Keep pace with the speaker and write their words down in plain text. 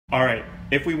All right,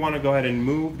 if we want to go ahead and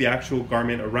move the actual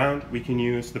garment around, we can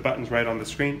use the buttons right on the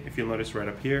screen. If you'll notice right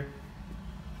up here,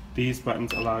 these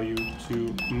buttons allow you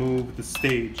to move the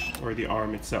stage or the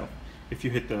arm itself. If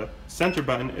you hit the center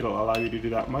button, it'll allow you to do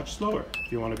that much slower if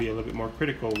you want to be a little bit more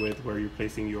critical with where you're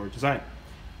placing your design.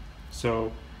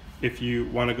 So if you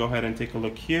want to go ahead and take a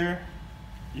look here,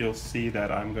 you'll see that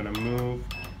I'm going to move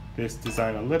this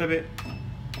design a little bit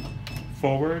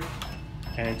forward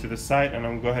and to the side, and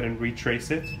I'm going to go ahead and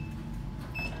retrace it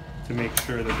to make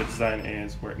sure that the design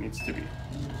is where it needs to be.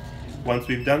 Once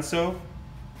we've done so,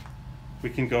 we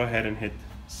can go ahead and hit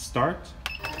start,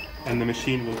 and the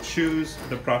machine will choose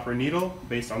the proper needle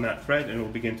based on that thread and will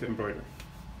begin to embroider.